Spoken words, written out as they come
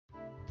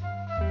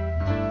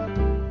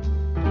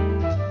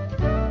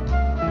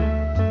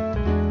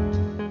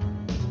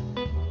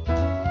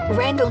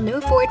Randall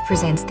Noe Ford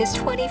presents this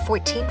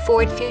 2014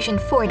 Ford Fusion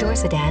 4-door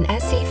Sedan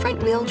SE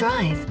front-wheel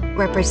drive,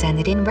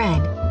 represented in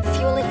red.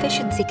 Fuel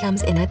efficiency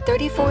comes in at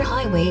 34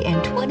 highway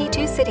and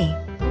 22 city.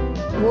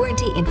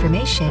 Warranty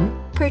information: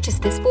 purchase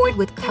this Ford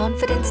with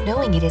confidence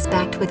knowing it is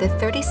backed with a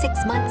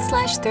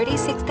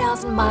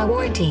 36-month/36,000-mile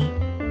warranty.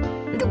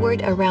 The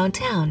word around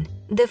town: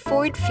 the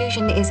Ford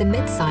Fusion is a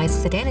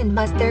mid-sized sedan and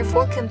must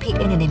therefore compete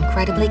in an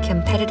incredibly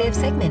competitive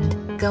segment,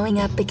 going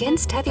up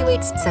against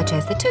heavyweights such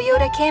as the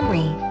Toyota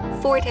Camry.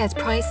 Ford has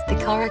priced the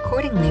car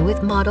accordingly,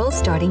 with models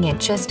starting at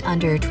just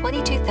under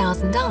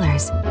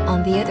 $22,000.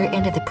 On the other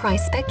end of the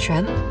price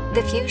spectrum,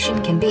 the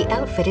Fusion can be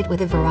outfitted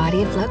with a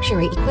variety of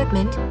luxury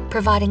equipment,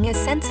 providing a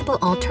sensible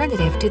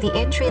alternative to the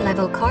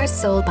entry-level cars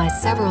sold by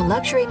several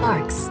luxury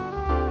marques.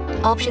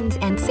 Options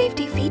and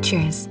safety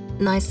features: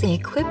 nicely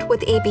equipped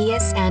with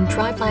ABS and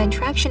driveline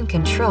traction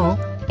control,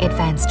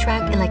 advanced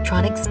track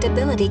electronic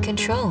stability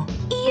control,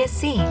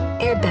 ESC,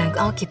 airbag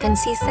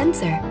occupancy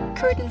sensor,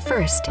 curtain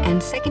first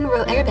and second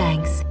row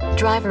airbags,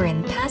 driver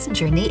and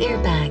passenger knee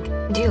airbag,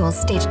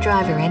 dual-stage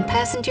driver and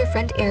passenger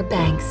front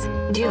airbags,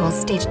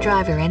 dual-stage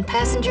driver and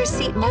passenger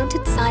seat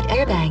mounted side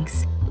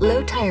airbags,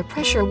 low tire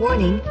pressure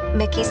warning,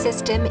 Mickey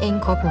system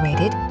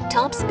incorporated,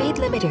 top speed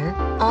limiter,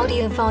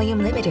 audio volume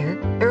limiter,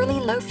 early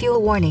low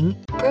fuel warning,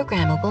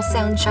 programmable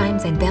sound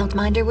chimes and belt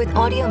minder with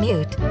audio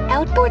mute,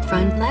 outboard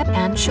front lap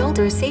and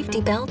shoulder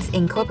safety belts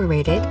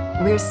incorporated,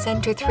 rear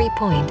center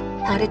 3-point,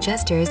 HUD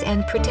adjusters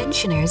and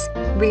pretensioners,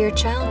 rear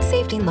child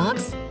safety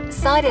locks,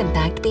 side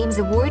impact beams.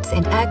 Awards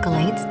and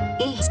accolades: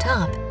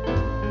 E-Top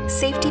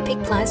Safety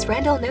Pick Plus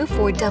Randall Noe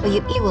Ford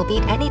WE will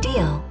beat any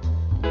deal.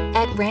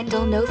 At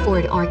Randall Noe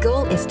Ford, our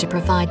goal is to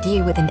provide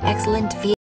you with an excellent vehicle.